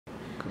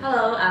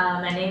Hello,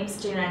 my name is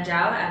Jingran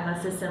Zhao. I'm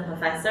assistant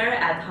professor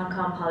at Hong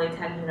Kong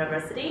Polytechnic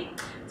University.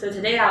 So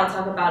today I'll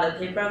talk about a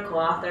paper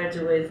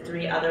co-authored with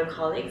 3 other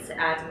colleagues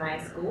at my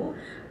school.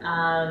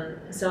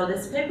 So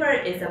this paper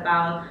is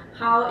about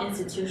how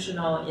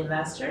institutional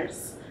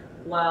investors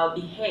will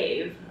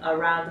behave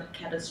around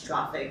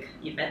catastrophic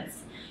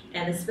events.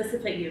 And the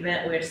specific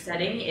event we're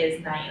studying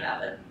is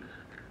 9/11.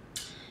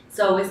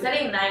 So we're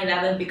studying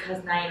 9/11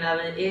 because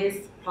 9/11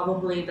 is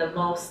probably the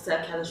most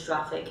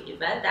catastrophic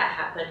event that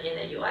happened in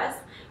the US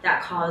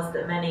that caused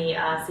many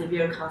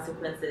severe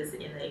consequences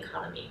in the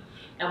economy.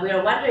 And we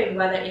are wondering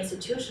whether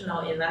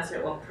institutional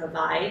investors will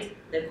provide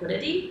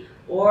liquidity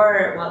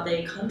or will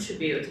they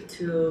contribute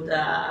to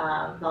the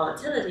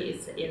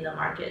volatilities in the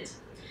market.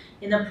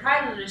 In the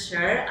prior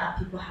literature,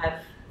 people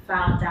have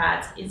found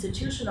that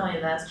institutional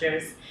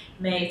investors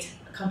may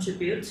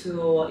contribute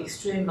to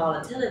extreme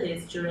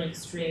volatilities during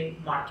extreme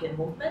market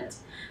movement,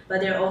 but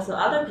there are also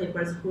other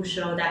papers who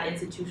show that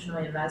institutional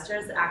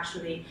investors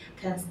actually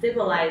can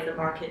stabilize the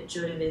market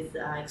during these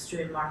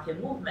extreme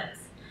market movements.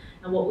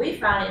 And what we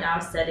found in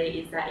our study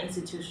is that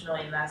institutional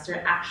investors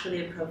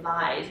actually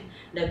provide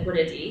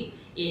liquidity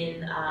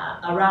in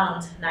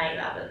around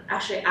 9/11,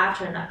 actually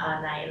after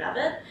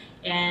 9/11,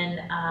 and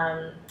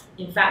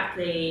in fact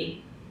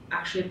they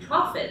actually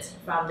profit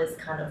from this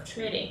kind of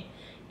trading.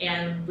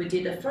 And we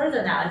did a further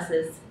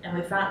analysis and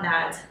we found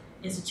that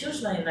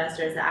institutional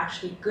investors are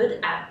actually good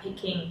at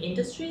picking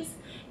industries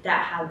that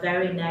have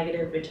very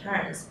negative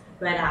returns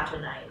right after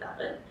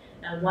 9/11.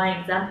 And one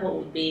example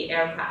would be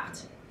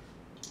aircraft.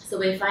 So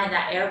we find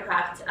that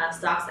aircraft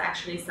stocks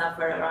actually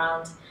suffered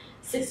around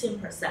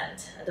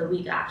 16% the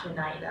week after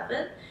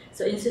 9/11.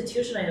 So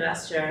institutional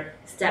investors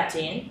stepped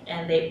in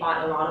and they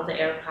bought a lot of the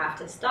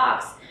aircraft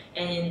stocks,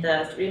 and in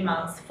the 3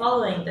 months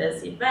following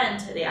this event,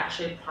 they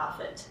actually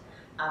profit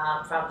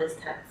from this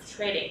type of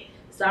trading.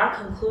 So our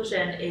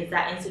conclusion is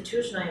that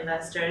institutional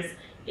investors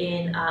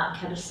in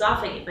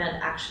catastrophic event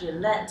actually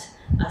lent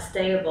a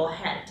stable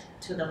hand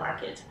to the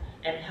market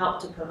and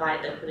helped to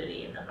provide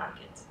liquidity in the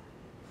market.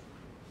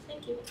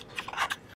 Thank you.